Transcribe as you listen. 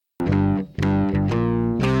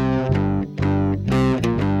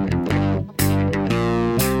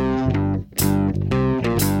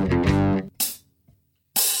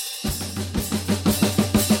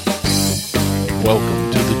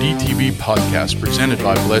podcast presented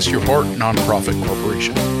by Bless Your Heart Nonprofit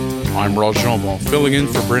Corporation. I'm Raj Jambon, filling in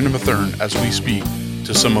for Brendan Mathern as we speak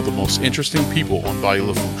to some of the most interesting people on Bayou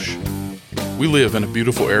Lafourche. We live in a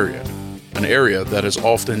beautiful area, an area that is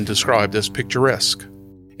often described as picturesque.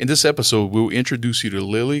 In this episode, we'll introduce you to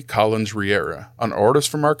Lilly Collins Riera, an artist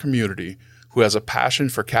from our community who has a passion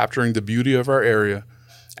for capturing the beauty of our area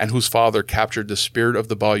and whose father captured the spirit of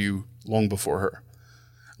the Bayou long before her.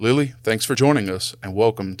 Lilly, thanks for joining us and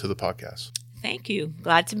welcome to the podcast. Thank you.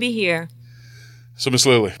 Glad to be here. So, Miss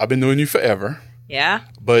Lilly, I've been knowing you forever. Yeah.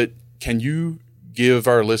 But can you give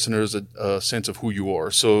our listeners a sense of who you are?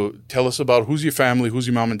 So tell us about who's your family, who's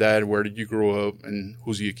your mom and dad, where did you grow up, and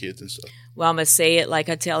who's your kids and stuff. Well, I'm going to say it like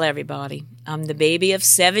I tell everybody. I'm the baby of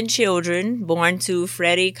 7 children, born to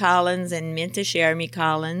Freddie Collins and Minta Jeremy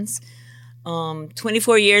Collins.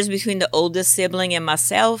 24 years between the oldest sibling and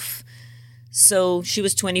myself. So she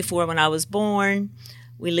was 24 when I was born.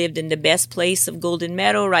 We lived in the best place of Golden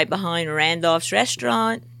Meadow, right behind Randolph's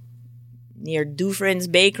Restaurant, near Dufresne's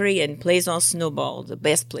Bakery and Plays on Snowball, the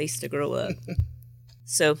best place to grow up.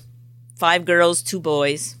 So 5 girls, 2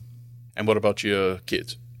 boys. And what about your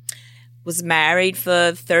kids? Was married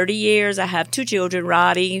for 30 years. I have 2 children,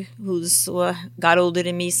 Roddy, who's got older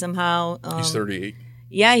than me somehow. He's 38.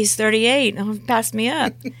 Yeah, he's 38. Oh, passed me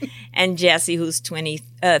up. And Jesse, who's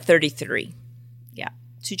 33. Yeah,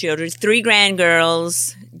 2 children, 3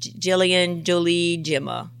 grandgirls, Jillian, Jolie,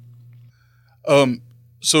 Gemma.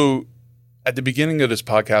 So at the beginning of this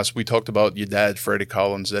podcast, we talked about your dad, Freddie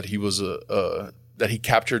Collins, that he was that he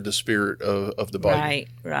captured the spirit of the Bayou.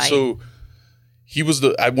 Right. So he was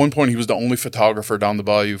at one point he was the only photographer down the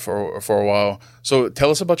Bayou for a while. So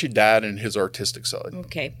tell us about your dad and his artistic side.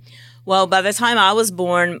 Okay. Well, by the time I was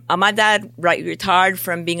born, my dad retired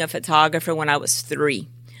from being a photographer when I was 3.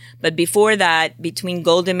 But before that, between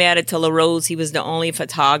Golden Meadow to La Rose, he was the only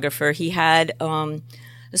photographer. He had a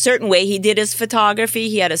certain way he did his photography.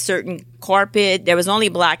 He had a certain carpet. There was only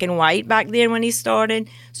black and white back then when he started.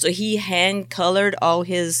 So he hand-colored all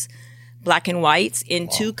his black and whites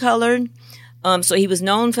into color. So he was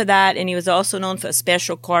known for that, and he was also known for a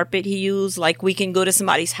special carpet he used. Like, we can go to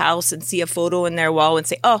somebody's house and see a photo in their wall and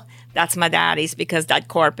say, oh, that's my daddy's because that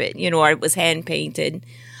carpet, or it was hand-painted.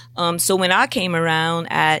 So when I came around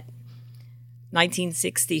at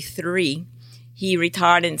 1963, he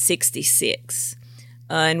retired in 66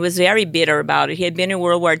 and was very bitter about it. He had been in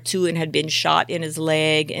World War II and had been shot in his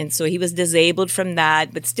leg, and so he was disabled from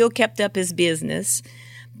that, but still kept up his business.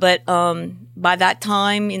 But by that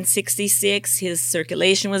time in 66, his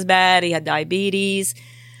circulation was bad. He had diabetes.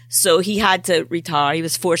 So he had to retire. He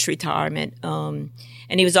was forced retirement. And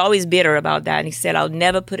he was always bitter about that. And he said, I'll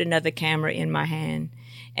never put another camera in my hand.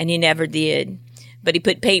 And he never did. But he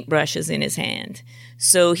put paintbrushes in his hand.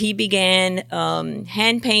 So he began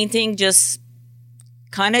hand painting just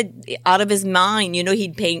kind of out of his mind.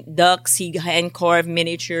 He'd paint ducks. He'd hand carve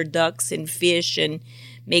miniature ducks and fish and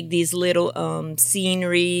make these little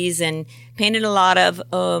sceneries, and painted a lot of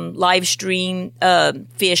live stream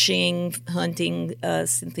fishing, hunting,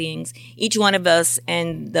 some things. Each one of us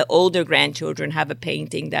and the older grandchildren have a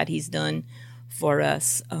painting that he's done for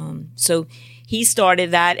us. So he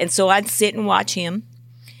started that, and so I'd sit and watch him,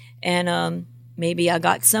 and maybe I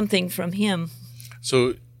got something from him.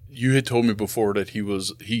 So you had told me before that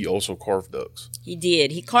he also carved ducks. He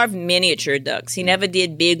did. He carved miniature ducks. He never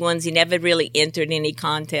did big ones. He never really entered any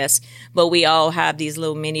contests. But we all have these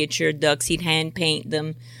little miniature ducks. He'd hand paint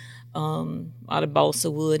them out of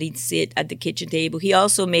balsa wood. He'd sit at the kitchen table. He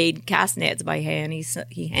also made cast nets by hand.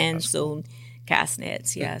 He hand sewn cast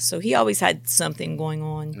nets. Yeah. So he always had something going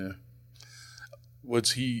on. Yeah.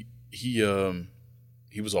 Was he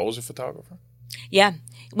was always a photographer? Yeah.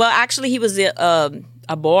 Well, actually, he was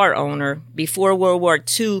a bar owner before World War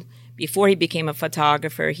II. Before he became a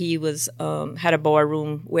photographer, he was had a bar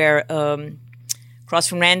room where across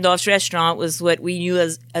from Randolph's Restaurant was what we knew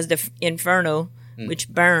as the Inferno, which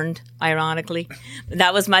burned, ironically. But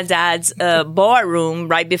that was my dad's bar room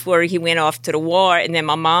right before he went off to the war. And then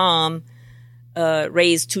my mom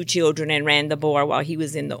raised 2 children and ran the bar while he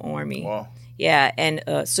was in the Army. Wow. Yeah, and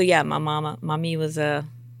mommy was a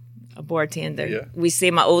bartender. Yeah. We say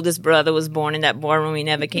my oldest brother was born in that bar room. He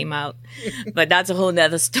never came out. But that's a whole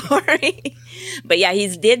nother story. But yeah, he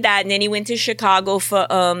did that. And then he went to Chicago for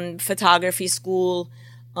photography school.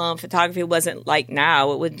 Photography wasn't like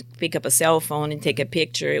now. It would pick up a cell phone and take a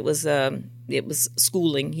picture. It was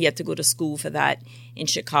schooling. He had to go to school for that in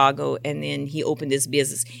Chicago. And then he opened his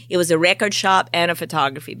business. It was a record shop and a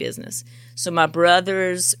photography business. So my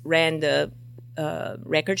brothers ran the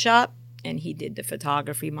record shop, and he did the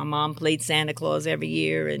photography. My mom played Santa Claus every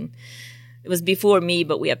year and It was before me,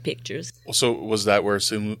 but we have pictures. So was that where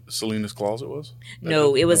Selena's closet was?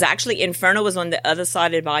 No, it was actually, Inferno was on the other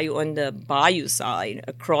side of the bayou, on the bayou side,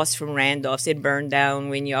 across from Randolph's. It burned down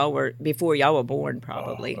when before y'all were born,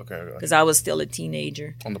 probably. Oh, okay. Because I was still a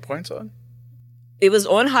teenager. On the point side? It was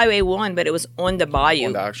on Highway 1, but it was on the bayou.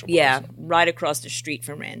 On the actual bayou. Right across the street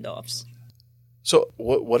from Randolph's. So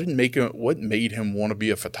what made him want to be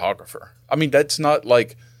a photographer? I mean, that's not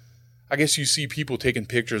like, I guess you see people taking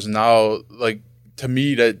pictures now. Like, to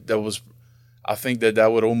me, that was, I think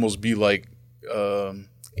that would almost be like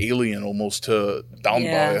alien almost to down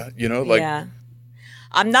by, you know? Like, yeah.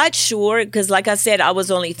 I'm not sure because, like I said, I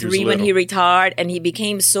was only 3 when he retired, and he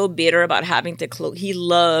became so bitter about having to close. He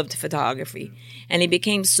loved photography, and he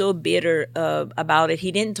became so bitter about it.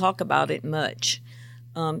 He didn't talk about it much,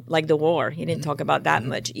 like the war. He didn't talk about that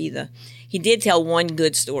much either. He did tell one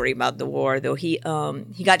good story about the war, though. He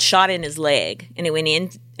got shot in his leg, and it went in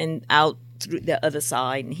and out through the other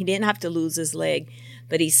side, and he didn't have to lose his leg.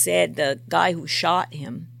 But he said the guy who shot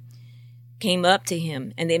him came up to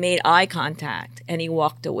him, and they made eye contact, and he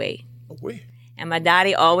walked away. And my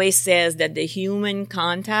daddy always says that the human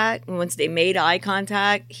contact, once they made eye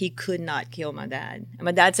contact, he could not kill my dad. And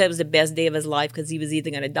my dad said it was the best day of his life because he was either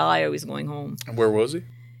going to die or he was going home. And where was he?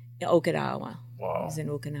 In Okinawa. Wow. He was in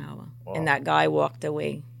Okinawa. Wow. And that guy walked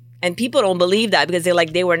away. And people don't believe that because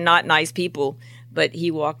they were not nice people. But he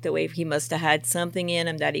walked away. He must have had something in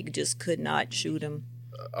him that he just could not shoot him.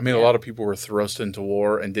 I mean, a lot of people were thrust into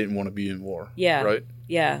war and didn't want to be in war. Yeah. Right?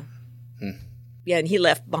 Yeah. Yeah, and he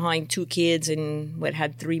left behind 2 kids and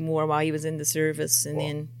had 3 more while he was in the service, and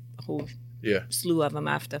then a whole slew of them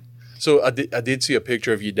after. So I did see a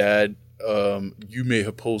picture of your dad. You may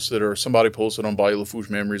have posted, or somebody posted on Bayou Lafourche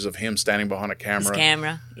Memories of him standing behind a camera. His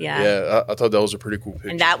camera, yeah. Yeah, I thought that was a pretty cool picture.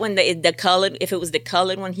 And that one, the colored, if it was the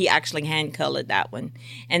colored one, he actually hand-colored that one.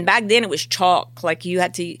 And back then it was chalk. Like you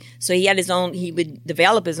had to, so he had his own, he would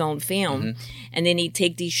develop his own film. And then he'd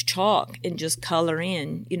take these chalk and just color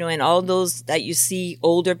in, and all those that you see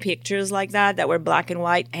older pictures like that were black and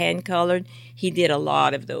white, hand-colored, he did a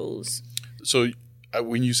lot of those. So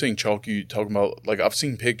when you're saying chalk, you talking about, like, I've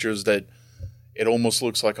seen pictures that it almost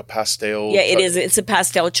looks like a pastel. Yeah, it is. It's a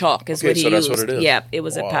pastel chalk is what he used. So that's what it is. Yeah, it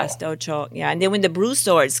was a pastel chalk. Yeah, and then when the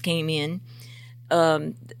Broussards came in,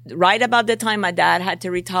 right about the time my dad had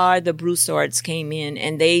to retire, the Broussards came in,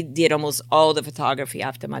 and they did almost all the photography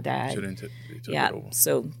after my dad. So they took yeah, it over.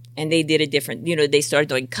 so, and they did a different, they started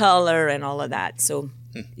doing color and all of that. So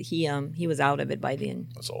he was out of it by then.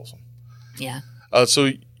 That's awesome. Yeah.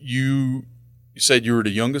 So you said you were the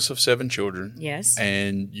youngest of 7 children. Yes.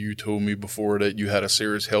 And you told me before that you had a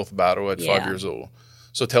serious health battle at 5 years old.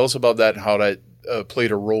 So tell us about that and how that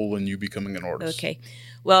played a role in you becoming an artist. Okay.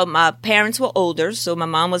 Well, my parents were older. So my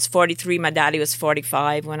mom was 43. My daddy was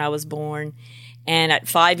 45 when I was born. And at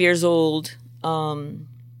 5 years old,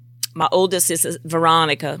 my oldest sister,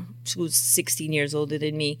 Veronica, who was 16 years older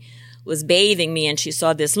than me, was bathing me, and she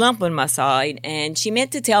saw this lump on my side, and she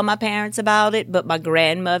meant to tell my parents about it, but my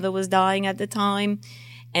grandmother was dying at the time,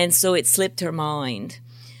 and so it slipped her mind.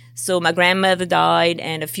 So my grandmother died,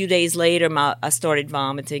 and a few days later, I started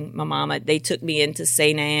vomiting. My mama, they took me into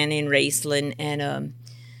St. Anne in Raceland, and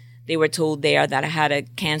they were told there that I had a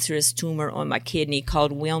cancerous tumor on my kidney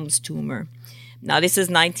called Wilms tumor. Now, this is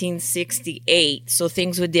 1968, so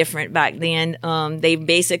things were different back then. They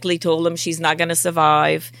basically told them she's not going to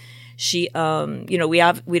survive. She,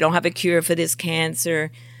 we don't have a cure for this cancer,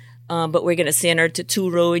 but we're going to send her to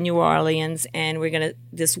Touro in New Orleans, and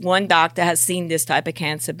this one doctor has seen this type of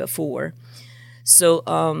cancer before. So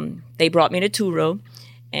they brought me to Touro,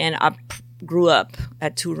 and I grew up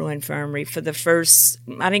at Touro Infirmary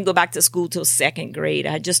I didn't go back to school till 2nd grade.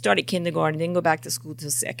 I had just started kindergarten, didn't go back to school till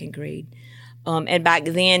 2nd grade. And back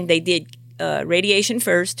then they did radiation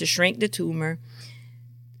first to shrink the tumor,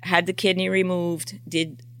 had the kidney removed,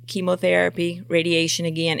 did chemotherapy, radiation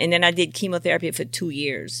again, and then I did chemotherapy for 2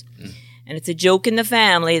 years. And it's a joke in the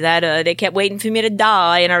family that they kept waiting for me to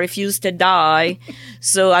die, and I refused to die.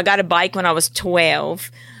 So I got a bike when I was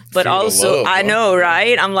 12. But also, I know,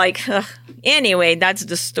 right? I'm like, ugh. Anyway, that's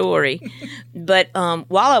the story. But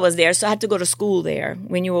while I was there, so I had to go to school there.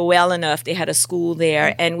 When you were well enough, they had a school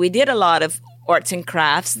there. And we did a lot of arts and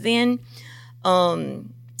crafts then.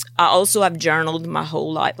 I also have journaled my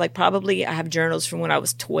whole life. Like probably I have journals from when I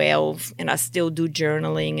was 12, and I still do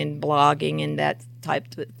journaling and blogging and that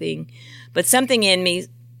type of thing. But something in me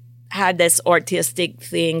had this artistic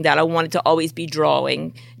thing that I wanted to always be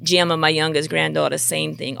drawing. Gemma, my youngest granddaughter,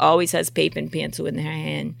 same thing. Always has paper and pencil in her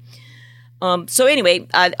hand. So anyway,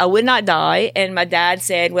 I would not die. And my dad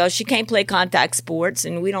said, well, she can't play contact sports,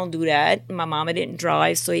 and we don't do that. My mama didn't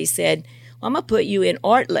drive. So he said, I'm going to put you in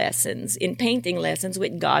art lessons, in painting lessons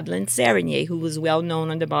with Godlyn Serenier, who was well known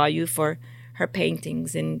on the Bayou for her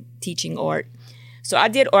paintings and teaching art. So I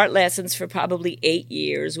did art lessons for probably 8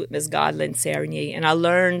 years with Miss Godlyn Serenier, and I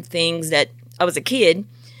learned things that I was a kid,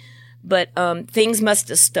 but things must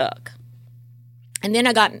have stuck. And then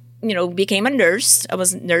I got, became a nurse. I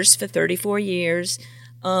was a nurse for 34 years.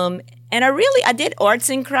 And I did arts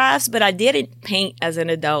and crafts, but I didn't paint as an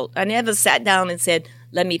adult. I never sat down and said,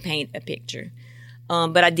 let me paint a picture.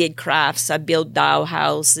 But I did crafts. I built doll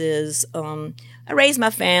houses. I raised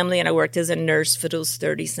my family, and I worked as a nurse for those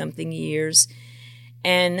 30-something years.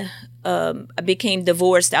 And I became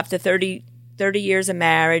divorced after 30 years of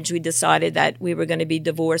marriage. We decided that we were going to be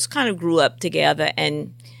divorced, kind of grew up together,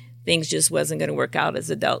 and things just wasn't going to work out as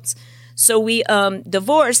adults. So we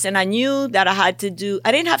divorced, and I knew that I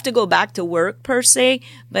didn't have to go back to work per se,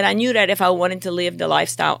 but I knew that if I wanted to live the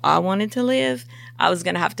lifestyle I wanted to live, I was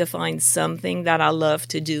going to have to find something that I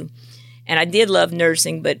loved to do. And I did love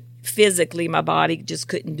nursing, but physically my body just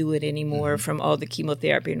couldn't do it anymore from all the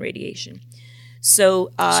chemotherapy and radiation.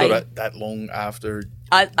 So that long after...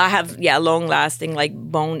 I have, long-lasting, like,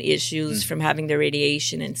 bone issues from having the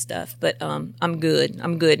radiation and stuff. But I'm good.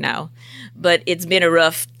 I'm good now. But it's been a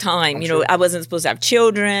rough time. Sure. I wasn't supposed to have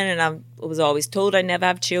children, and I was always told I never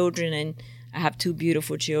have children, and I have 2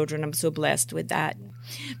 beautiful children. I'm so blessed with that.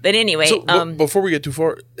 But anyway... So, before we get too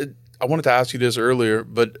far, I wanted to ask you this earlier,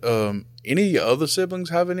 but any other siblings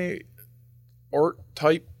have any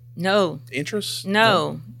art-type interests?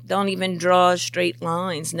 No. Don't even draw straight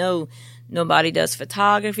lines. No. Nobody does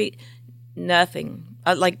photography. Nothing.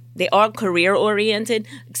 They are career oriented,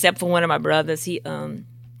 except for one of my brothers. He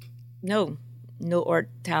no art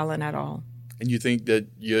talent at all. And you think that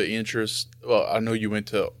your interest? Well, I know you went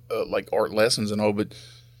to art lessons and all, but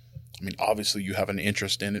I mean, obviously you have an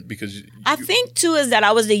interest in it because I think too is that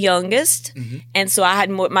I was the youngest, and so I had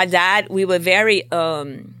more. My dad, we were very.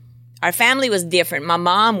 Our family was different. My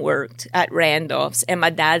mom worked at Randolph's, and my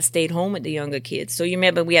dad stayed home with the younger kids. So you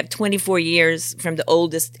remember we have 24 years from the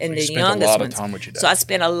oldest and the youngest ones. You spent a lot of time with your dad. So I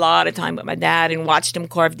spent a lot of time with my dad and watched him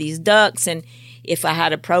carve these ducks. And if I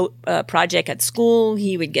had a project at school,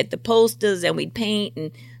 he would get the posters and we'd paint.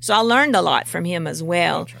 And so I learned a lot from him as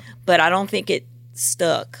well. Gotcha. But I don't think it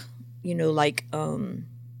stuck. It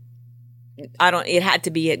had to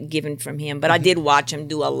be given from him, but I did watch him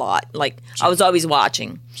do a lot. I was always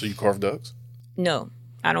watching. So you carve ducks? No,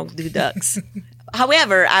 I don't do ducks.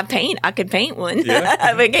 However, I could paint one. Yeah.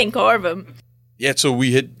 I can't carve them. Yeah, so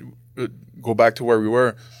we had, go back to where we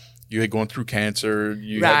were. You had gone through cancer.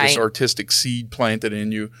 You had this artistic seed planted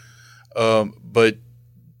in you. But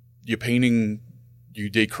you're painting... You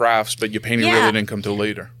did crafts, but your painting really didn't come till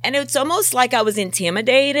later. And it's almost like I was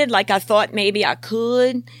intimidated. Like I thought maybe I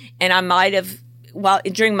could, and I might have. Well,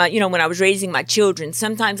 during my, when I was raising my children,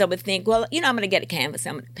 sometimes I would think, well, I'm going to get a canvas,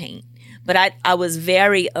 I'm going to paint. But I was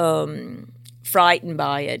very frightened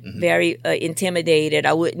by it, very intimidated.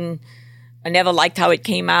 I never liked how it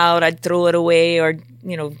came out. I'd throw it away, or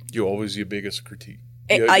You're always your biggest critique.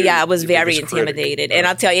 I was very intimidated. Critic. And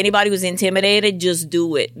I'll tell you, anybody who's intimidated, just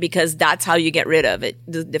do it, because that's how you get rid of it,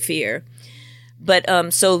 the fear.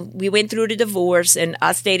 But so we went through the divorce, and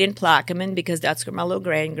I stayed in Plaquemine because that's where my little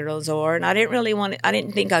grandgirls are. And I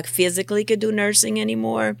didn't think I physically could do nursing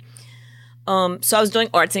anymore. So I was doing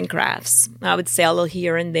arts and crafts. I would sell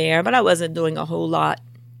here and there, but I wasn't doing a whole lot.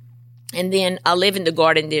 And then I live in the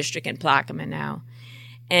Garden District in Plaquemine now.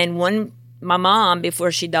 And my mom,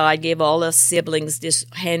 before she died, gave all us siblings this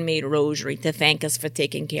handmade rosary to thank us for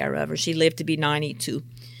taking care of her. She lived to be 92.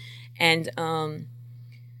 And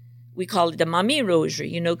we called it the Mommy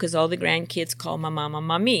Rosary, because all the grandkids call my mama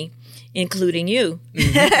Mommy, including you.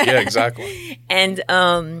 Yeah, exactly. And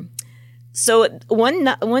so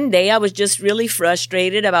one day I was just really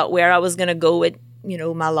frustrated about where I was going to go with,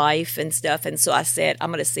 my life and stuff. And so I said, I'm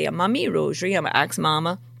going to say a Mommy Rosary. I'm going to ask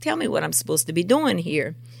Mama, tell me what I'm supposed to be doing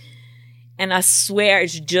here. And I swear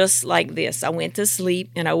it's just like this. I went to sleep,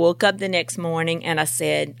 and I woke up the next morning, and I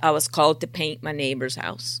said I was called to paint my neighbor's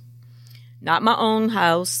house. Not my own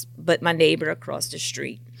house, but my neighbor across the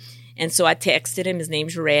street. And so I texted him. His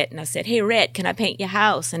name's Rhett. And I said, hey, Rhett, can I paint your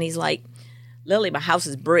house? And he's like, Lily, my house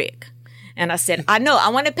is brick. And I said, I know. I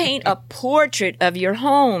want to paint a portrait of your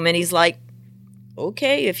home. And he's like,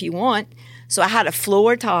 okay, if you want. So I had a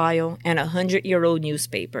floor tile and a 100-year-old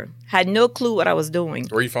newspaper. Had no clue what I was doing.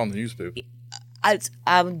 Where you found the newspaper?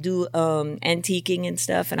 I would do antiquing and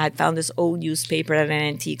stuff, and I found this old newspaper at an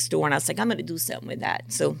antique store, and I was like, I'm going to do something with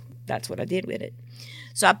that. So that's what I did with it.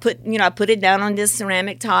 So I put it down on this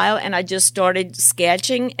ceramic tile, and I just started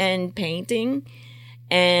sketching and painting.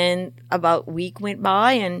 And about a week went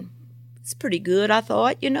by, and it's pretty good, I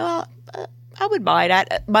thought. I would buy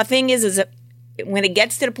that. My thing is that when it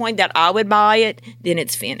gets to the point that I would buy it, then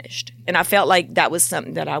it's finished. And I felt like that was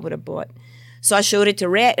something that I would have bought. So I showed it to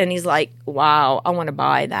Rhett, and he's like, wow, I want to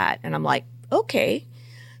buy that. And I'm like, okay.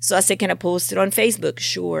 So I said, can I post it on Facebook?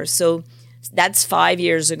 Sure. So that's 5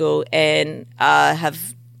 years ago, and I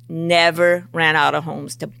have never ran out of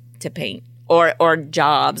homes to paint or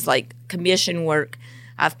jobs, like commission work.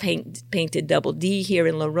 I've painted Double D here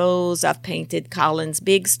in La Rose. I've painted Collins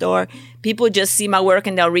Big Store. People just see my work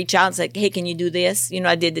and they'll reach out and say, hey, can you do this?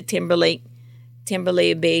 I did the Timberlake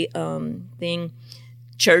Bay thing,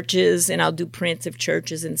 churches, and I'll do prints of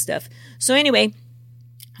churches and stuff. So anyway,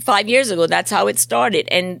 5 years ago, that's how it started.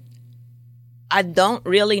 And I don't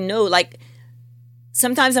really know, like,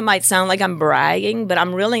 sometimes it might sound like I'm bragging, but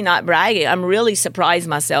I'm really not bragging. I'm really surprised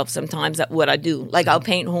myself sometimes at what I do. Like, I'll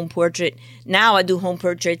paint home portrait. Now I do home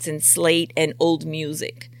portraits in slate and old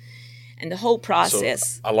music. And the whole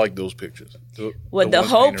process. So I like those pictures. And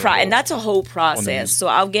that's a whole process. So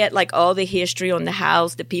I'll get, like, all the history on the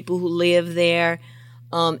house, the people who live there.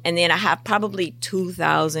 And then I have probably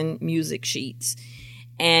 2,000 music sheets.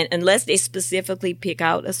 And unless they specifically pick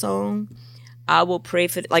out a song, I will pray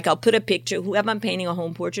for, like, I'll put a picture, whoever I'm painting a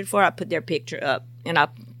home portrait for, I put their picture up. And I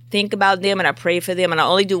think about them and I pray for them. And I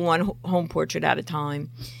only do one home portrait at a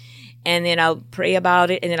time. And then I'll pray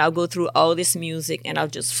about it. And then I'll go through all this music and I'll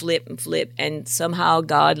just flip and flip. And somehow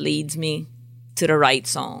God leads me to the right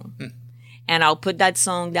song. And I'll put that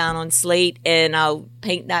song down on slate and I'll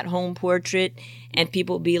paint that home portrait. And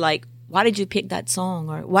people be like, why did you pick that song?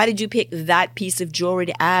 Or why did you pick that piece of jewelry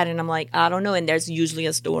to add? And I'm like, I don't know. And there's usually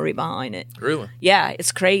a story behind it. Really? Yeah,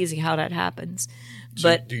 it's crazy how that happens. So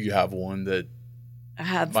but do you have one that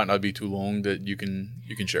might not be too long that you can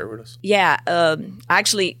share with us? Yeah.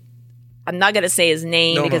 Actually, I'm not going to say his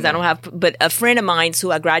name because I don't have, but a friend of mine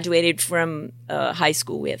who I graduated from high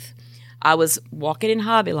school with, I was walking in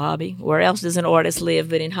Hobby Lobby. Where else does an artist live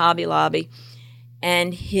but in Hobby Lobby?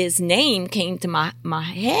 And his name came to my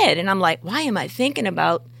head. And I'm like, why am I thinking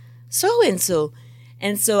about so-and-so?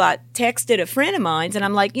 And so I texted a friend of mine, and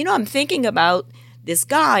I'm like, I'm thinking about this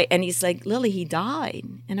guy. And he's like, Lily, he died.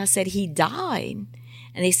 And I said, he died?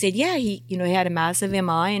 And they said, yeah, he had a massive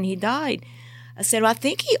MI and he died. I said, well, I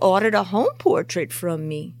think he ordered a home portrait from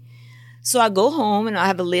me. So I go home, and I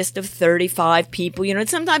have a list of 35 people.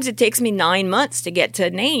 Sometimes it takes me 9 months to get to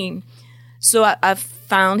a name. So I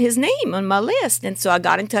found his name on my list. And so I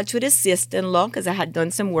got in touch with his sister-in-law because I had done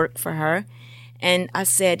some work for her. And I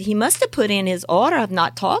said, he must have put in his order. I've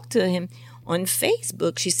not talked to him on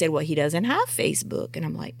Facebook. She said, well, he doesn't have Facebook. And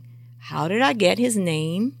I'm like, how did I get his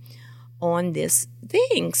name on this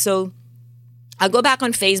thing? So I go back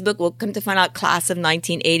on Facebook. We'll come to find out, class of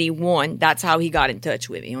 1981. That's how he got in touch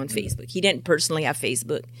with me on Facebook. He didn't personally have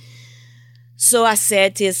Facebook. So I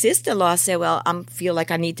said to his sister-in-law, I said, well, I feel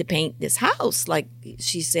like I need to paint this house. Like,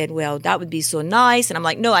 she said, well, that would be so nice. And I'm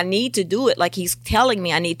like, no, I need to do it. Like, he's telling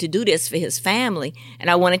me I need to do this for his family.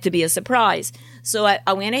 And I want it to be a surprise. So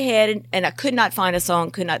I went ahead and I could not find a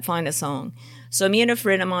song. So me and a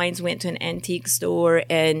friend of mine went to an antique store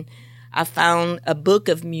and I found a book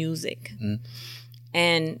of music.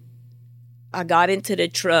 And I got into the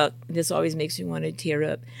truck. This always makes me want to tear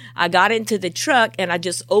up. I got into the truck and I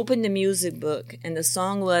just opened the music book. And the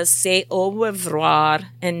song was C'est au revoir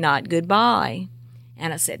and not goodbye.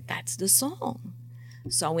 And I said, that's the song.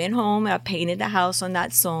 So I went home and I painted the house on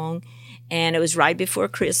that song. And it was right before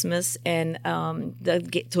Christmas. And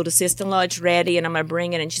told the sister-in-law it's ready and I'm going to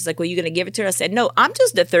bring it. And she's like, well, you going to give it to her? I said, no, I'm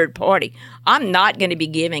just the third party. I'm not going to be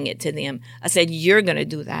giving it to them. I said, you're going to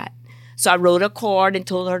do that. So I wrote a card and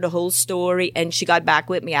told her the whole story, and she got back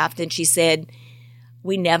with me after, and she said,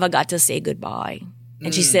 we never got to say goodbye.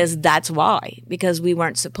 And she says, that's why, because we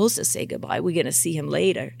weren't supposed to say goodbye. We're going to see him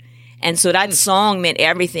later. And so that song meant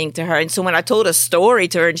everything to her. And so when I told a story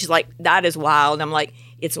to her, and she's like, that is wild. I'm like,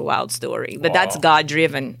 it's a wild story, but that's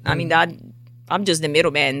God-driven. I mean, I'm just the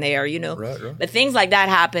middleman there, Right. But things like that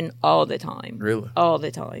happen all the time. Really? All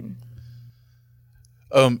the time.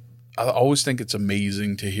 I always think it's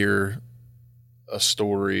amazing to hear a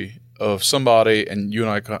story of somebody, and you and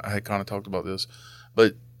I had kind of talked about this,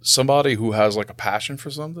 but somebody who has like a passion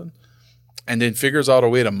for something and then figures out a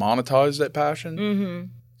way to monetize that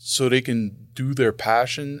passion so they can do their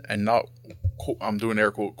passion and not, I'm doing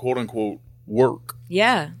air quote unquote, work.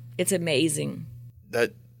 Yeah, it's amazing.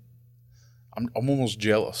 That I'm almost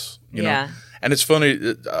jealous, you know? And it's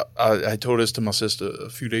funny, I told this to my sister a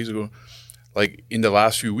few days ago. Like, in the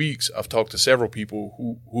last few weeks, I've talked to several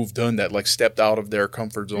people who've done that, like stepped out of their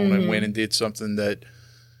comfort zone and went and did something that,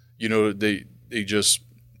 they just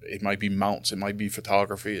it might be mounts, it might be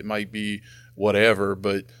photography, it might be whatever,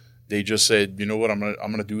 but they just said, you know what, I'm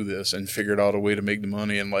gonna do this, and figured out a way to make the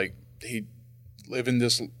money, and like they live in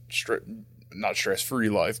this not stress-free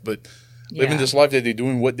life, but living this life that they're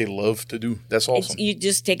doing what they love to do. That's awesome. You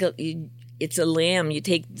just take it's a limb. You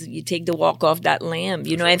take the walk off that limb,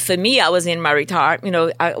 you know. And for me, I was in my retirement. You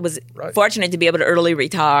know, I was fortunate to be able to early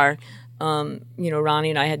retire. You know, Ronnie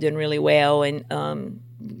and I had done really well, and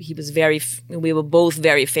we were both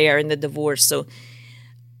very fair in the divorce. So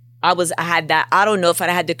I had that. I don't know if I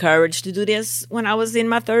had the courage to do this when I was in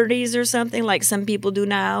my 30s or something like some people do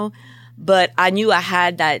now, but I knew I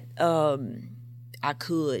had that. I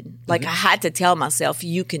could. Like, I had to tell myself,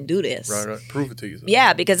 you can do this. Right. Prove it to yourself.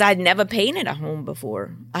 Yeah, because I'd never painted a home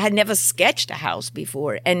before. I had never sketched a house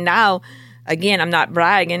before. And now, again, I'm not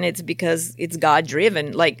bragging. It's because it's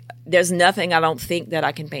God-driven. Like, there's nothing I don't think that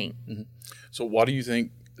I can paint. Mm-hmm. So why do you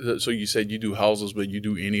think – so you said you do houses, but you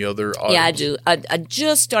do any other items? Yeah, I do. I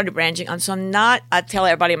just started branching on. So I tell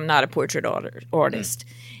everybody I'm not a portrait artist.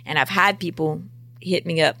 And I've had people hit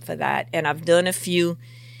me up for that. And I've done a few –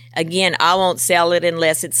 again, I won't sell it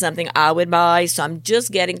unless it's something I would buy. So I'm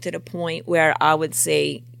just getting to the point where I would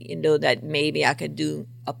say, you know, that maybe I could do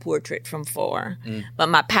a portrait from far. But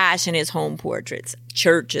my passion is home portraits,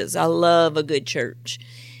 churches. I love a good church.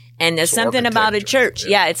 And there's something about a church.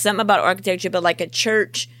 Yeah, it's something about architecture, but like a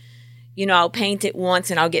church, you know, I'll paint it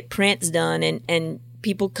once and I'll get prints done. And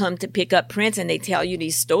people come to pick up prints and they tell you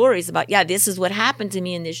these stories about, yeah, this is what happened to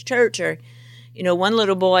me in this church. Or, you know, one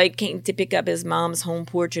little boy came to pick up his mom's home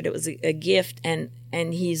portrait. It was a gift, and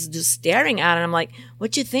he's just staring at it. I'm like,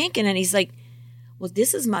 what you thinking? And he's like, well,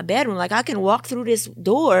 this is my bedroom. Like, I can walk through this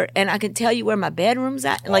door, and I can tell you where my bedroom's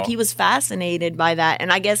at. Wow. Like, he was fascinated by that.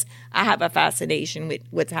 And I guess I have a fascination with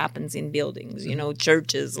what happens in buildings, you know,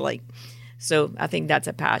 churches. Like, so I think that's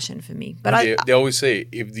a passion for me. But they always say,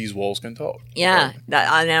 if these walls can talk. Yeah,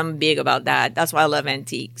 right? I'm big about that. That's why I love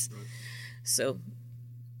antiques. So...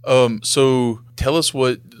 So tell us you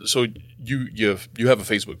have a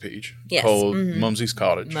Facebook page called Mumsy's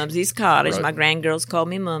Cottage. Mumsy's Cottage. Right. My grandgirls call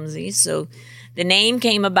me Mumsy. So the name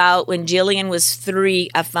came about when Jillian was 3.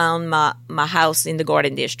 I found my house in the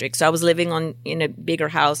Garden District. So I was living in a bigger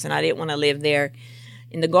house, and I didn't want to live there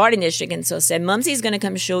in the Garden District. And so I said, Mumsy's going to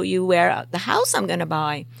come show you where the house I'm going to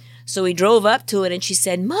buy. So we drove up to it, and she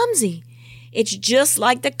said, Mumsy, it's just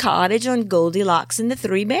like the cottage on Goldilocks and the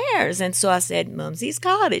Three Bears. And so I said, Mumsy's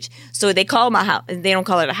Cottage. So they call my house, they don't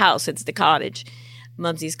call it a house, it's the cottage,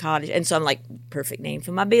 Mumsy's Cottage. And so I'm like, perfect name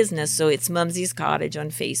for my business. So it's Mumsy's Cottage on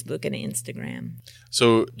Facebook and Instagram.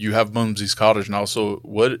 So you have Mumsy's Cottage now. So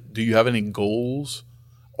do you have any goals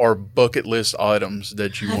or bucket list items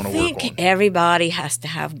that you want to work on? I think everybody has to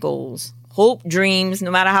have goals, hope, dreams,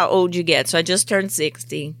 no matter how old you get. So I just turned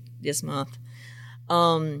 60 this month.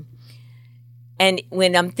 And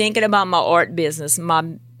when I'm thinking about my art business,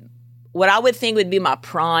 what I would think would be my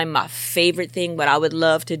favorite thing, what I would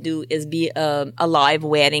love to do is be a live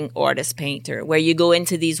wedding artist painter, where you go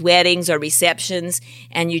into these weddings or receptions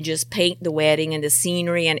and you just paint the wedding and the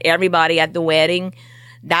scenery and everybody at the wedding.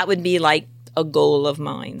 That would be like a goal of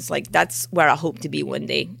mine. Like, that's where I hope to be one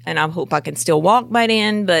day. And I hope I can still walk by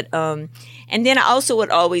then. But and then I also would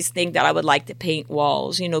always think that I would like to paint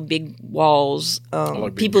walls, you know, big walls.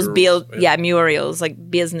 Like people's murals. Murals,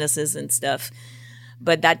 like businesses and stuff.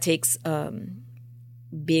 But that takes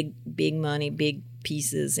big money, big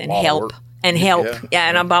pieces, and help. And help. Yeah,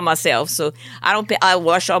 and I'm by myself. So I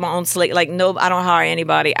wash all my own slate. Like, no, I don't hire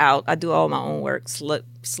anybody out. I do all my own work.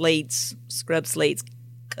 Slates, scrub slates,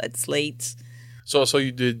 cut slates. So I saw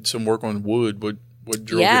you did some work on wood. What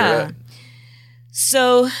drove you to that?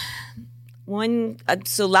 So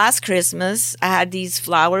last Christmas I had these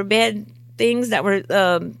flower bed things that were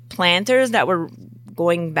planters that were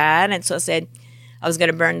going bad, and so I said I was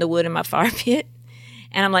going to burn the wood in my fire pit,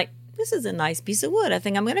 and I'm like, this is a nice piece of wood. I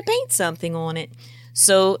think I'm going to paint something on it.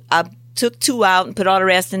 So I took 2 out and put all the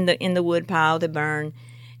rest in the wood pile to burn,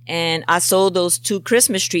 and I sold those 2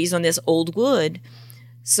 Christmas trees on this old wood.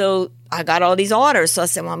 So I got all these orders. So I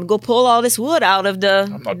said, well, I'm going to go pull all this wood out of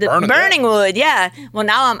the burning wood. Yeah. Well,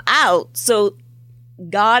 now I'm out. So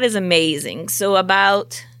God is amazing. So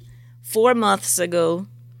about 4 months ago,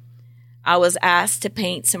 I was asked to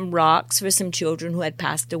paint some rocks for some children who had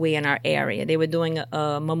passed away in our area. They were doing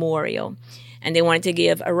a memorial, and they wanted to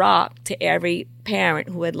give a rock to every parent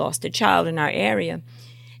who had lost a child in our area.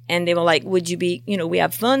 And they were like, would you be, we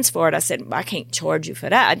have funds for it. I said, well, I can't charge you for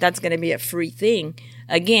that. That's going to be a free thing.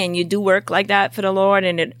 Again, you do work like that for the Lord,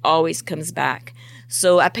 and it always comes back.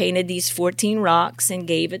 So I painted these 14 rocks and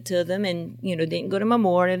gave it to them, and, didn't go to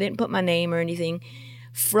memorial, didn't put my name or anything.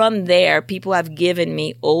 from there, people have given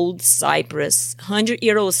me old cypress,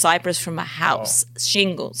 100-year-old cypress from a house,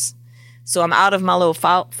 shingles. So I'm out of my little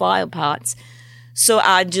file pots. So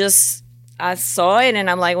I saw it and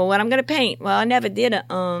I'm like, well, what I'm going to paint? Well, I never did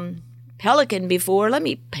a pelican before. Let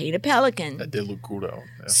me paint a pelican. That did look cool though.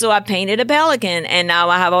 Yeah. So I painted a pelican, and now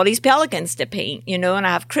I have all these pelicans to paint, and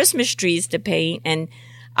I have Christmas trees to paint, and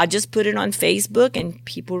I just put it on Facebook and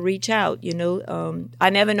people reach out, I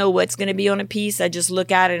never know what's going to be on a piece. I just look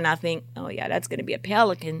at it and I think, oh yeah, that's going to be a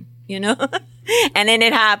pelican, and then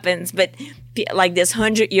it happens. But like this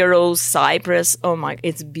 100-year-old cypress, oh my,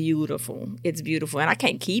 it's beautiful. It's beautiful. And I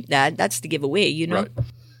can't keep that. That's to give away, Right.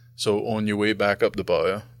 So on your way back up the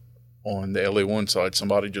bayou, on the LA1 side,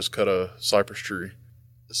 somebody just cut a cypress tree.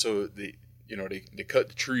 So they cut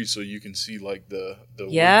the tree so you can see like the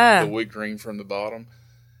wood grain from the bottom.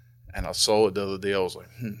 And I saw it the other day. I was like,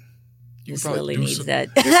 This Lilly needs that.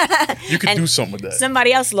 You could do something with that.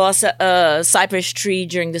 Somebody else lost a cypress tree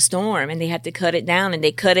during the storm, and they had to cut it down, and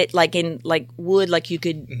they cut it like in wood, like you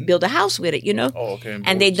could build a house with it, Oh, okay.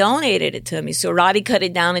 And they donated it to me. So Roddy cut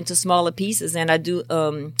it down into smaller pieces, and I do.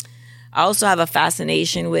 I also have a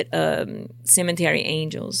fascination with cemetery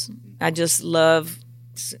angels. I just love.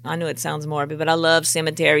 I know it sounds morbid, but I love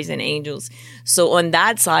cemeteries and angels. So on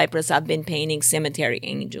that cypress, I've been painting cemetery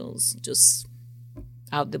angels, just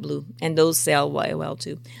out the blue. And those sell well,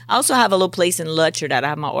 too. I also have a little place in Lutcher that I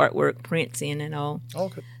have my artwork prints in and all.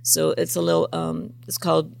 Okay. So it's a little, it's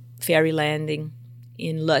called Ferry Landing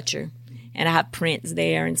in Lutcher. And I have prints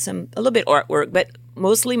there and a little bit artwork, but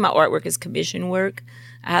mostly my artwork is commission work.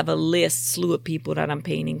 I have a slew of people that I'm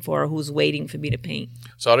painting for who's waiting for me to paint.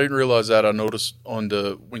 So I didn't realize that. I noticed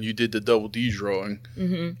when you did the Double D drawing,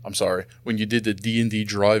 I'm sorry, when you did the D&D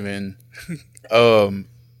drive-in,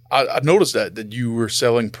 I noticed that you were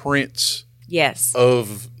selling prints. Yes.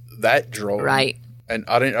 Of that drawing. Right. And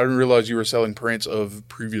I didn't realize you were selling prints of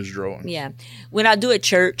previous drawings. Yeah. When I do a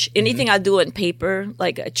church, anything I do on paper,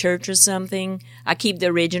 like a church or something, I keep the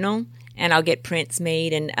original and I'll get prints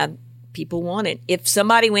made and people want it. If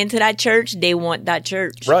somebody went to that church, they want that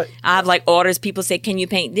church. Right. I have orders. People say, can you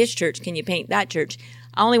paint this church? Can you paint that church?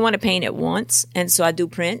 I only want to paint it once. And so I do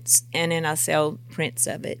prints and then I sell prints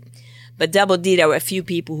of it. But Double D, there were a few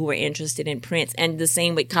people who were interested in prints. And the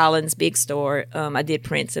same with Collins Big Store. I did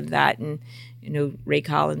prints of that and, Ray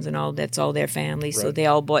Collins and all, that's all their family. Right. So they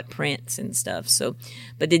all bought prints and stuff. So,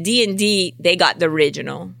 but the D&D, they got the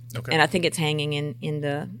original. Okay. And I think it's hanging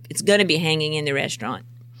it's going to be hanging in the restaurant.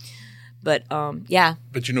 But, yeah.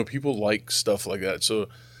 But, people like stuff like that. So,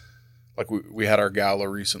 we had our gala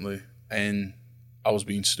recently, and I was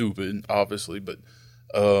being stupid, obviously, but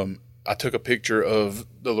I took a picture of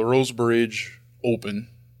the La Rose Bridge open,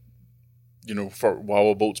 for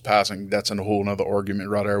while a boat's passing. That's a whole other argument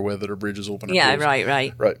right there, whether the bridge is open or closed.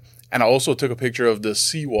 Yeah, right. And I also took a picture of the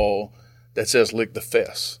seawall that says Lick the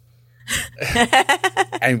Fest.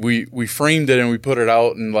 And we framed it and we put it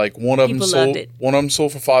out, and one of them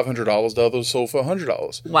sold for $500, the other sold for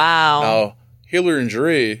 $100. Wow. Now Hillary and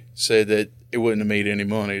Dre said that it wouldn't have made any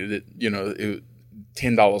money, that it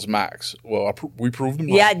 $10 max. Well, we proved them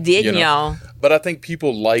wrong. Yeah, didn't y'all? But I think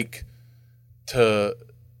people like to,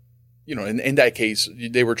 in that case,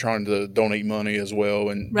 they were trying to donate money as well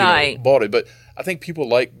and bought it. But I think people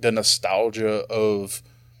like the nostalgia of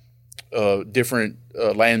different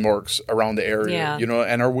landmarks around the area,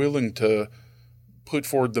 and are willing to put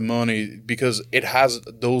forward the money because it has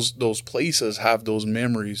those places have those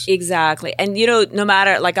memories. Exactly. And no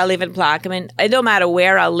matter, I live in Plaquemine, it don't matter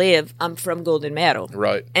where I live, I'm from Golden Meadow.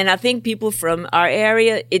 Right. And I think people from our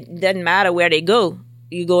area, it doesn't matter where they go.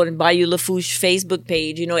 You go and buy your LaFouche Facebook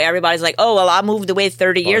page, everybody's like, oh, well, I moved away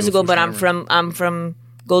 30 years ago, but I'm from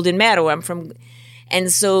Golden Meadow. And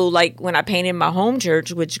so, when I painted my home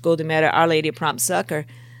church, which Golden Meadow, Our Lady of Prompt Succor,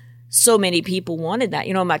 so many people wanted that.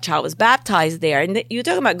 My child was baptized there. And you're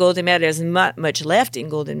talking about Golden Meadow. There's not much left in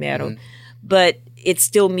Golden Meadow. But it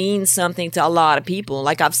still means something to a lot of people.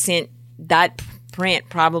 I've sent that print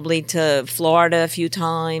probably to Florida a few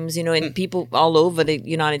times, and people all over the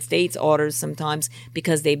United States orders sometimes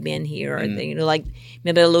because they've been here. Or they,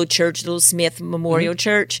 remember a little church, little Smith Memorial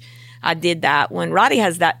Church? I did that one. Roddy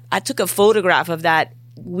has that. I took a photograph of that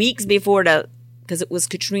weeks before because it was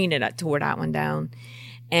Katrina that tore that one down.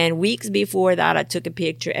 And weeks before that, I took a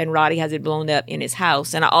picture, and Roddy has it blown up in his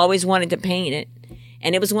house. And I always wanted to paint it.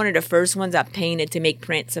 And it was one of the first ones I painted to make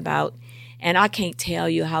prints about. And I can't tell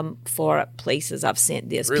you how far places I've sent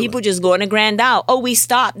this. Really? People just going to Grand Isle. Oh, we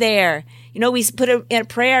stopped there. We put a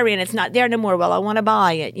prayer in. It's not there no more. Well, I want to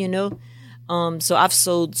buy it, So I've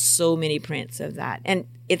sold so many prints of that. And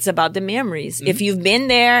it's about the memories. If you've been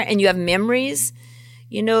there and you have memories,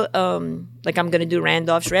 like I'm going to do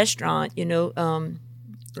Randolph's restaurant,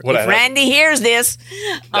 Well, if Randy hears this.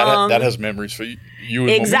 That has memories for you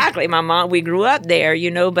and exactly. My mom, we grew up there,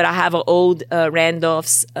 but I have an old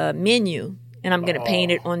Randolph's menu, and I'm going to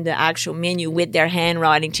paint it on the actual menu with their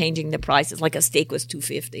handwriting, changing the prices. Like a steak was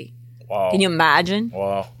 $2.50. Wow. Can you imagine?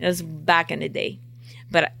 Wow. It was back in the day.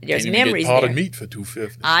 But there's Can't even memories get potted there. meat for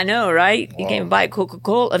 $2.50. I know, right? Wow. You can't buy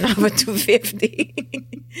Coca-Cola now for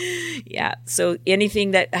 $2.50. Yeah. So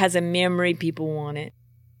anything that has a memory, people want it.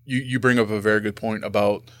 You bring up a very good point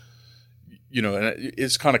about, and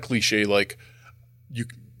it's kind of cliche, like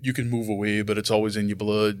you can move away, but it's always in your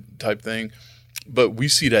blood type thing. But we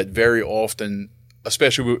see that very often,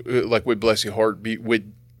 especially with Bless Your Heart,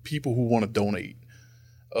 with people who want to donate.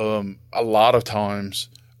 A lot of times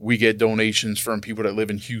we get donations from people that live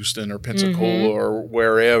in Houston or Pensacola or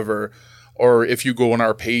wherever. Or if you go on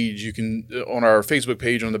our page, on our Facebook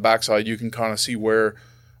page on the backside, you can kind of see where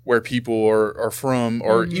people are from,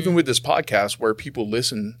 or even with this podcast where people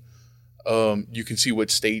listen, you can see what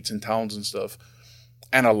states and towns and stuff.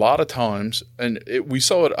 And a lot of times, we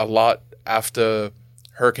saw it a lot after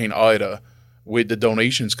Hurricane Ida with the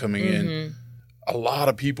donations coming in, a lot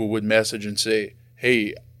of people would message and say,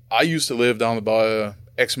 hey, I used to live down the bayou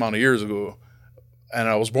X amount of years ago, and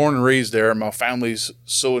I was born and raised there. My family's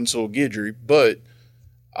so-and-so Guidry, but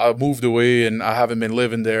I moved away and I haven't been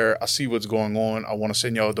living there. I see what's going on. I want to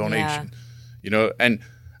send y'all a donation, and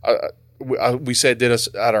we said this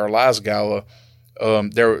at our last gala.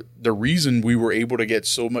 The reason we were able to get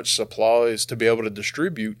so much supplies to be able to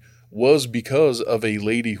distribute was because of a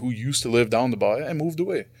lady who used to live down the bayou and moved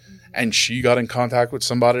away. And she got in contact with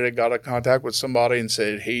somebody that got in contact with somebody and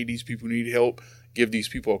said, hey, these people need help. Give these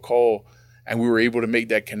people a call. And we were able to make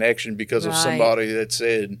that connection because of somebody that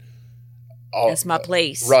said, that's my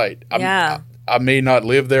place. Right. I may not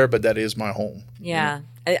live there, but that is my home. Yeah.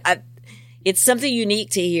 It's something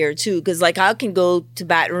unique to hear, too, because, like, I can go to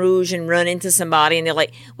Baton Rouge and run into somebody, and they're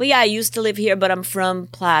like, well, yeah, I used to live here, but I'm from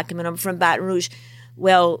Plaquemine, I'm from Baton Rouge.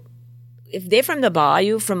 Well, if they're from the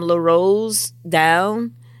bayou, from La Rose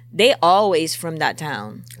down, they always from that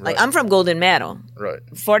town. Like, I'm from Golden Meadow. Right.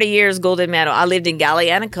 40 years Golden Meadow. I lived in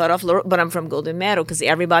Galliana, Cutoff, but I'm from Golden Meadow because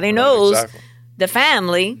everybody knows the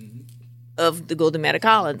family of the Golden Meadow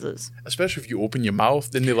Collinses. Especially if you open your mouth,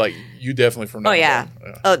 then they're like, you definitely from down there.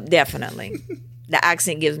 Oh, definitely. The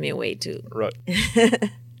accent gives me away, too. Right.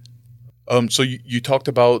 So you talked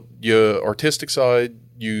about your artistic side.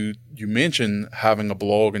 You mentioned having a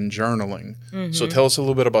blog and journaling. So tell us a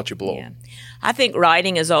little bit about your blog. Yeah. I think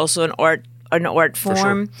writing is also an art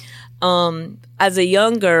form. Sure. As a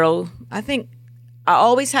young girl, I think I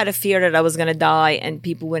always had a fear that I was going to die and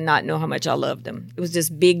people would not know how much I loved them. It was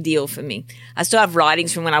just a big deal for me. I still have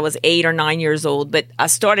writings from when I was 8 or 9 years old, but I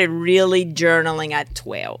started really journaling at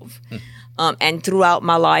 12. And throughout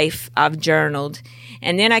my life, I've journaled.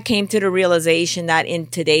 And then I came to the realization that in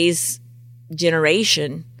today's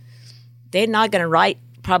generation, they're not going to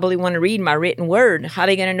probably want to read my written word. How are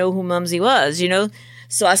they going to know who Mumsy was,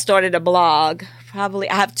 So I started a blog. Probably,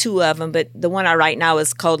 I have 2 of them, but the one I write now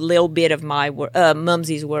is called Little Bit of My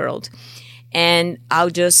Mumsy's World. And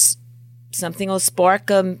something will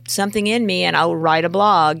spark something in me and I'll write a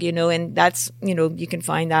blog, and that's, you can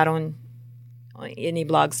find that on any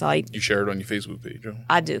blog site. You share it on your Facebook page, huh?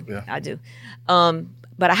 I do. Yeah. I do.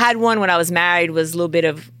 But I had one when I was married, was a little bit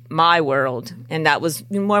of my world. And that was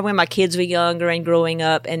more when my kids were younger and growing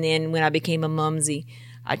up. And then when I became a Mumsy,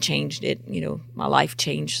 I changed it. My life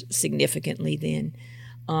changed significantly then.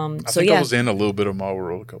 I think I was in a little bit of my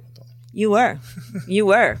world a couple of times. You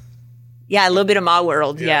were. Yeah, a little bit of my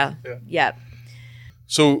world. Yeah.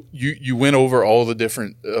 So you went over all the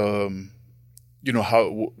different,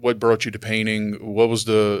 what brought you to painting? What was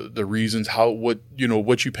the reasons?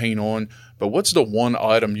 What you paint on? But what's the one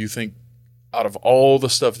item you think out of all the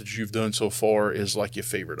stuff that you've done so far is like your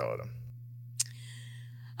favorite item?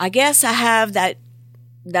 I guess I have that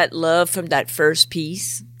love from that first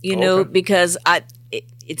piece, because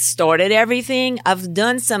it started everything. I've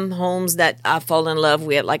done some homes that I fall in love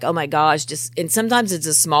with, like, oh my gosh, and sometimes it's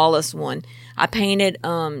the smallest one. I painted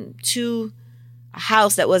a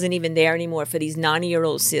house that wasn't even there anymore for these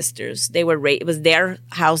 90-year-old sisters. It was their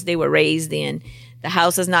house they were raised in. The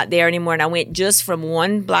house is not there anymore, and I went just from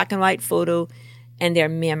one black and white photo and their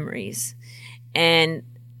memories. And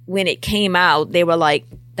when it came out, they were like,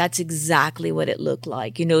 that's exactly what it looked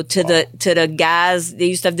like, to the gas. They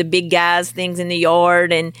used to have the big gas things in the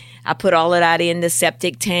yard, and I put all of that in the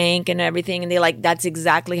septic tank and everything. And they're like, that's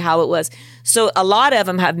exactly how it was. So a lot of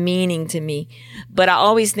them have meaning to me, but I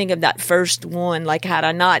always think of that first one. Like, had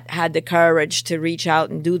I not had the courage to reach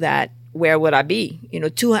out and do that, where would I be?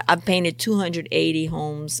 I've painted 280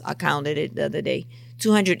 homes. I counted it the other day.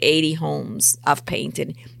 280 homes I've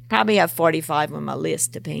painted. Probably have 45 on my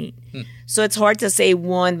list to paint. So it's hard to say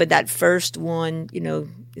one, but that first one,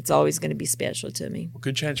 it's always going to be special to me. Well,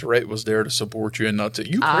 good chance Rhett was there to support you and not to.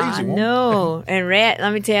 You crazy woman. No. And Rhett,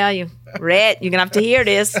 let me tell you. Rhett, you're going to have to hear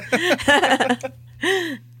this.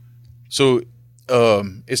 So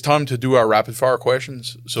it's time to do our rapid fire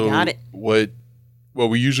questions. So Got it. What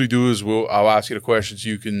we usually do is I'll ask you the questions.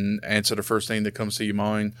 You can answer the first thing that comes to your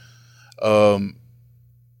mind.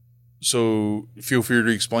 So feel free to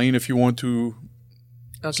explain if you want to.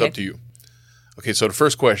 Okay. It's up to you. Okay, so the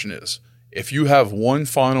first question is, if you have one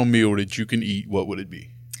final meal that you can eat, what would it be?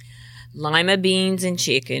 Lima beans and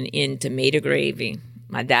chicken in tomato gravy.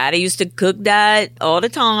 My daddy used to cook that all the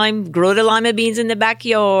time, grow the lima beans in the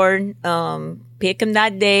backyard, pick them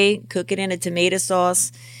that day, cook it in a tomato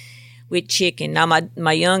sauce with chicken. Now,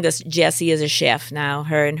 my youngest, Jessie, is a chef now.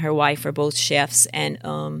 Her and her wife are both chefs. And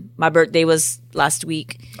my birthday was last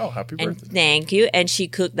week. Oh, happy birthday. Thank you. And she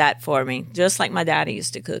cooked that for me, just like my daddy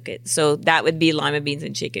used to cook it. So that would be lima beans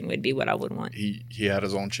and chicken would be what I would want. He had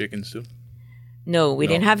his own chickens, too? No, we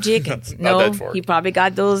didn't have chickens. Not that far. He probably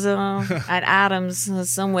got those at Adams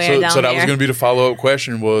somewhere down there. So that was going to be the follow-up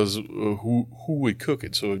question was who would cook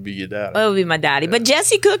it? So it would be your dad. Oh, it would be my daddy. Yeah. But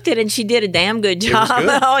Jessie cooked it, and she did a damn good job. It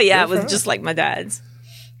was good? Oh, yeah. It was just like my dad's.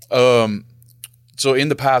 So in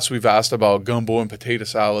the past, we've asked about gumbo and potato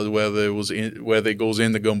salad, whether it goes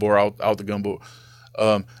in the gumbo or out the gumbo.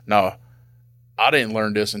 Now, I didn't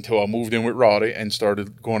learn this until I moved in with Roddy and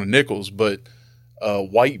started going to Nichols, but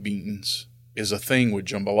white beans is a thing with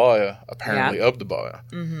jambalaya, apparently up the baya.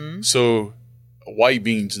 Mm-hmm. So white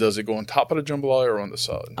beans, does it go on top of the jambalaya or on the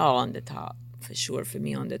side? Oh, on the top. For sure, for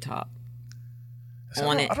me, on the top. I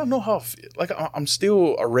don't know how, I'm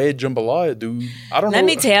still a red jambalaya dude. I don't know. Let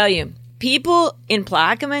me tell you, people in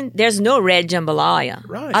Plaquemine, there's no red jambalaya.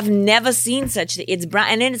 Right. I've never seen such thing. It's brown,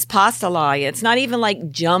 and then it's pastalaya. It's not even like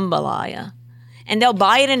jambalaya. And they'll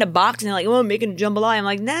buy it in a box, and they're like, "Oh, I'm making jambalaya." I'm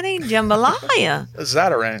like, "That ain't jambalaya. That's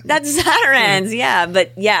Zatarain." That's Zatarain's, yeah.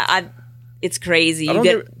 But yeah, it's crazy.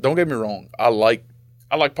 Don't get me wrong. I like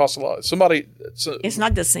pastelage. It's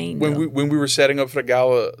not the same. When we were setting up for the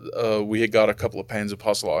gala, we had got a couple of pans of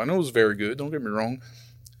pastelage, and it was very good. Don't get me wrong.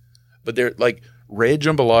 But they're like red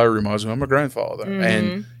jambalaya reminds me of my grandfather,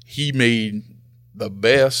 and he made the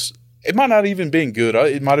best. It might not even been good.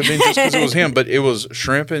 It might have been just because it was him, but it was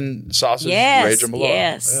shrimp and sausage, red jambalaya.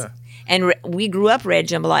 Yes, yeah. And we grew up red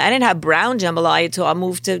jambalaya. I didn't have brown jambalaya until I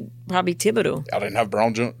moved to probably Thibodeau. I didn't have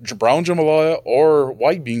brown jambalaya or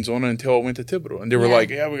white beans on it until I went to Thibodeau. And they were like,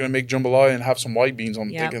 yeah, we're going to make jambalaya and have some white beans on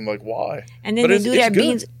it. Yep. Thinking, like, why? And then they do their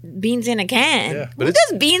beans in a can. Yeah, who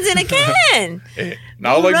does beans in a can?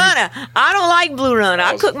 Blue Runner. I don't like Blue Runner.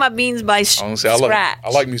 I cook my beans by scratch. I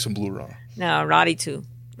like me some Blue Runner. No, Roddy too.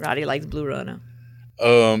 Roddy likes Blue Runner.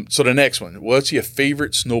 So the next one. What's your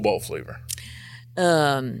favorite snowball flavor?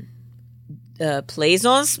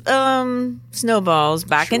 Plaisance snowballs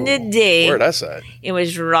back in the day. Where that's at? It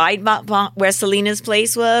was right by where Selena's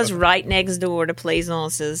place was, right next door to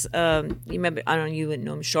Plaisance's. You remember? I don't know. You wouldn't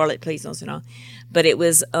know him, Charlotte Plaisance and all, but it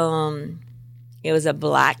was a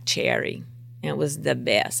black cherry, and it was the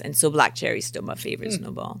best. And so black cherry is still my favorite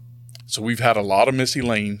snowball. So we've had a lot of Missy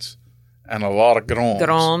Lanes and a lot of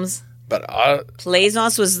Groms. But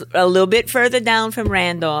Plaisance was a little bit further down from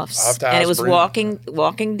Randolph's, and it was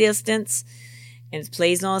walking distance. And it's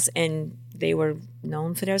Plaisance, and they were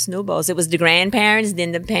known for their snowballs. It was the grandparents,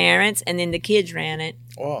 then the parents, and then the kids ran it.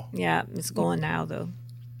 Wow. Yeah, it's going now, though.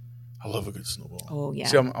 I love a good snowball. Oh, yeah.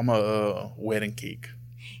 See, I'm a wedding cake.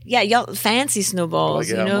 Yeah, y'all fancy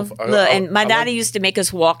snowballs, and my daddy used to make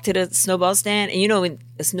us walk to the snowball stand. And in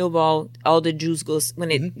a snowball, all the juice goes, when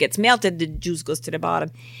it gets melted, the juice goes to the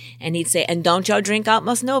bottom. And he'd say, and don't y'all drink out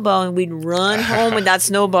my snowball. And we'd run home with that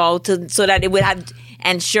snowball so that it would have,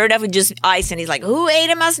 and sure enough, with just ice. And he's like, who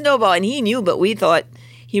ate my snowball? And he knew, but we thought,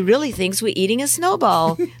 he really thinks we're eating a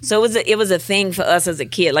snowball. So it was a thing for us as a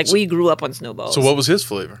kid. Like, we grew up on snowballs. So what was his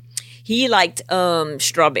flavor? He liked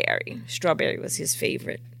strawberry. Strawberry was his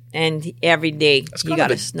favorite. And every day he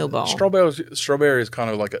got a snowball. Strawberry is kind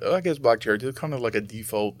of like I guess black cherry is kind of like a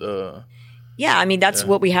default. Yeah, I mean that's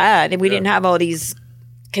what we had, and we didn't have all these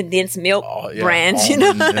condensed milk brands,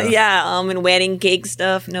 almond, almond wedding cake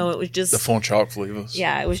stuff. No, it was just the fun chalk flavors.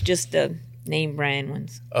 Yeah, it was just the name brand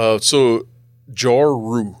ones. So jar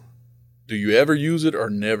roux, do you ever use it or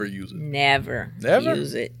never use it? Never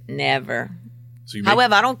use it. Never. So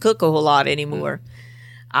however, I don't cook a whole lot anymore.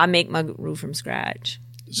 I make my roux from scratch.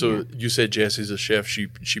 So you said Jessie's a chef. She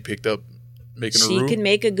picked up making a roux? She can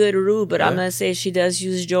make a good roux, but I'm going to say she does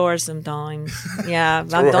use jars sometimes. Yeah, I'm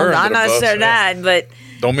not sure that, but...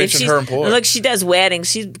 Don't mention her employer. Look, she does weddings.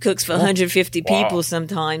 She cooks for 150 people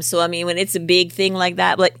sometimes. So, I mean, when it's a big thing like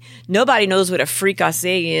that, like nobody knows what a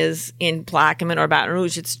fricassee is in Plaquemine or Baton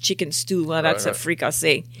Rouge. It's chicken stew. Well, that's a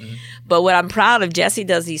fricassee. Mm-hmm. But what I'm proud of, Jessie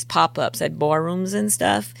does these pop-ups at barrooms and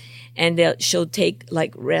stuff. And she'll take,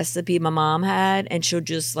 like, recipe my mom had, and she'll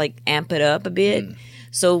just, like, amp it up a bit. Mm.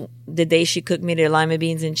 So the day she cooked me the lima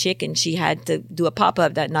beans and chicken, she had to do a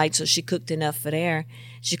pop-up that night, so she cooked enough for there.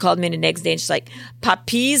 She called me the next day, and she's like,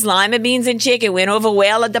 Papi's lima beans and chicken went over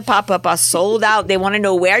well at the pop-up. I sold out. They want to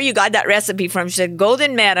know where you got that recipe from. She said,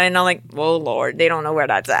 Golden Meta. And I'm like, oh, Lord, they don't know where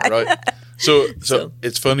that's at. Right. So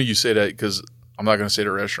it's funny you say that because I'm not going to say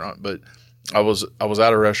the restaurant, but I was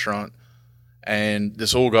at a restaurant, and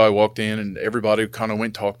this old guy walked in, and everybody kind of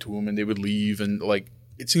went talk to him, and they would leave, and like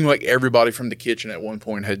it seemed like everybody from the kitchen at one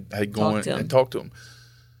point had gone and talked to him.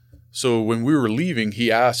 So when we were leaving, he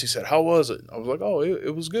said, how was it? I was like, oh,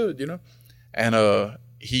 it was good, you know? And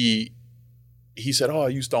he said, oh, I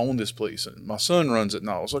used to own this place, and my son runs it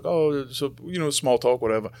now. I was like, oh, so, you know, small talk,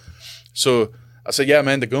 whatever. So I said, yeah,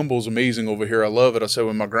 man, the gumbo's amazing over here. I love it. I said,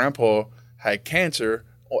 when my grandpa had cancer,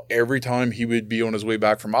 every time he would be on his way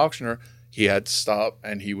back from Oxnard, he had to stop,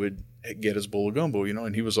 and he would get his bowl of gumbo, you know?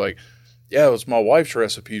 And he was like, yeah, it was my wife's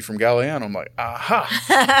recipe from Galliano. I'm like, aha.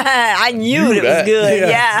 I knew it was good.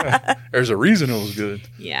 Yeah. There's a reason it was good.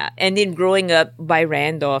 Yeah. And then growing up by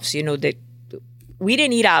Randolph's, you know, we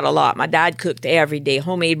didn't eat out a lot. My dad cooked every day,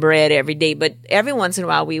 homemade bread every day, but every once in a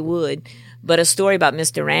while we would. But a story about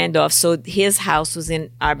Mr. Randolph. So his house was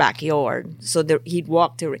in our backyard. So he'd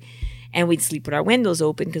walk to it, and we'd sleep with our windows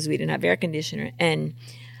open because we didn't have air conditioner. And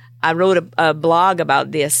I wrote a blog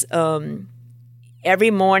about this.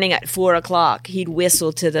 Every morning at 4:00, he'd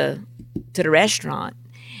whistle to the restaurant.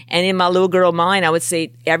 And in my little girl mind, I would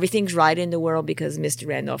say, everything's right in the world because Mr.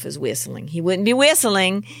 Randolph is whistling. He wouldn't be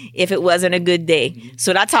whistling if it wasn't a good day.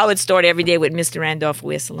 So that's how it started every day, with Mr. Randolph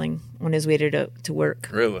whistling on his way to work.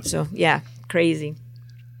 Really? So, yeah, crazy.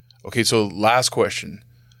 Okay, so last question.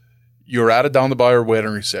 You're at a Down the Bayou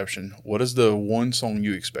wedding reception. What is the one song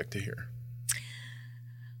you expect to hear?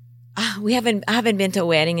 I haven't been to a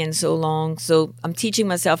wedding in so long, so I'm teaching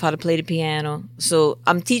myself how to play the piano. So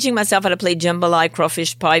I'm teaching myself how to play jambalaya,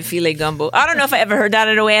 crawfish pie, filet gumbo. I don't know if I ever heard that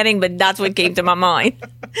at a wedding, but that's what came to my mind.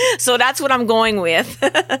 So that's what I'm going with.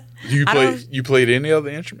 You played any other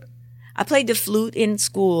instrument? I played the flute in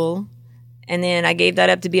school, and then I gave that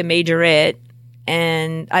up to be a majorette,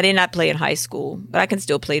 and I did not play in high school, but I can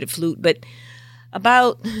still play the flute. But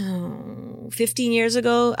about 15 years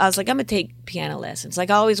ago, I was like, I'm going to take piano lessons. Like,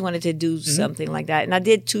 I always wanted to do something like that. And I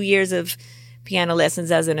did 2 years of piano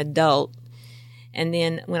lessons as an adult. And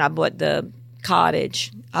then when I bought the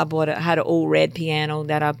cottage, I had an old red piano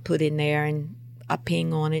that I put in there, and I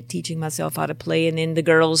ping on it, teaching myself how to play. And then the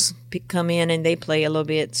girls come in and they play a little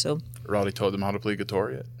bit. So Roddy taught them how to play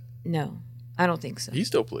guitar yet? No, I don't think so. He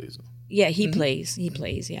still plays. Yeah, he plays. He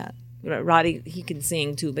plays, yeah. Roddy, he can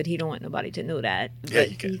sing too, but he don't want nobody to know that. Yeah,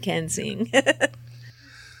 he can sing.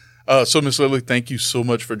 So, Miss Lilly, thank you so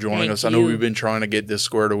much for joining us. I know we've been trying to get this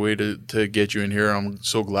squared away to get you in here. I'm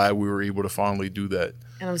so glad we were able to finally do that.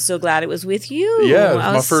 And I'm so glad it was with you. Yeah, it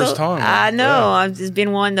was my first time. I know. Yeah. It's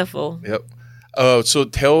been wonderful. Yep. So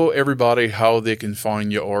tell everybody how they can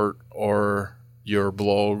find your art or your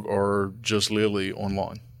blog or just Lilly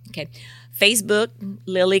online. Okay. Facebook,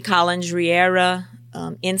 Lilly Collins Riera.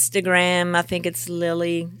 Instagram, I think it's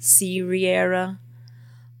Lilly C. Riera,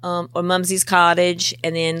 or Mumsy's Cottage.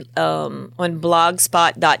 And then on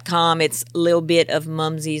blogspot.com, it's a little bit of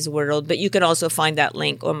Mumsy's World. But you can also find that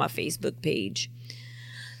link on my Facebook page.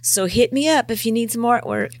 So hit me up if you need some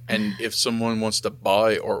artwork. And if someone wants to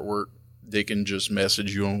buy artwork, they can just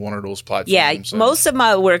message you on one of those platforms. Yeah, most of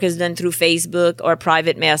my work is done through Facebook or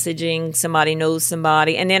private messaging. Somebody knows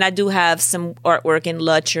somebody. And then I do have some artwork in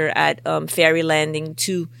Lutcher at Ferry Landing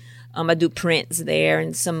too. I do prints there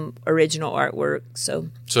and some original artwork. So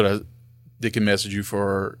that they can message you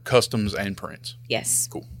for customs and prints. Yes.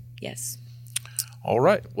 Cool. Yes. All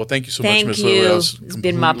right. Well, thank you so much, Ms. Lilly. It's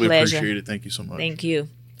been my pleasure. Appreciate it. Thank you so much. Thank you.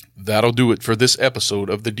 That'll do it for this episode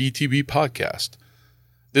of the DTB podcast.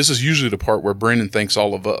 This is usually the part where Brandon thanks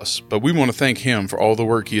all of us, but we want to thank him for all the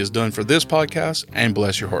work he has done for this podcast and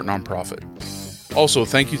Bless Your Heart nonprofit. Also,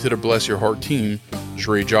 thank you to the Bless Your Heart team,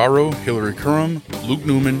 Sheree Jarrow, Hillary Curram, Luke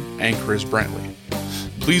Newman, and Chris Brantley.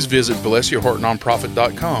 Please visit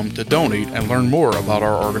blessyourheartnonprofit.com to donate and learn more about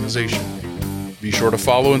our organization. Be sure to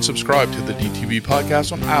follow and subscribe to the DTB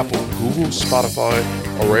podcast on Apple, Google, Spotify,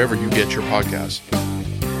 or wherever you get your podcasts.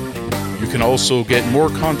 You can also get more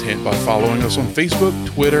content by following us on Facebook,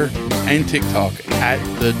 Twitter, and TikTok at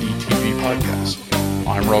the DTV Podcast.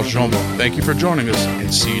 I'm Ross Jumbo. Thank you for joining us,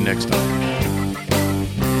 and see you next time.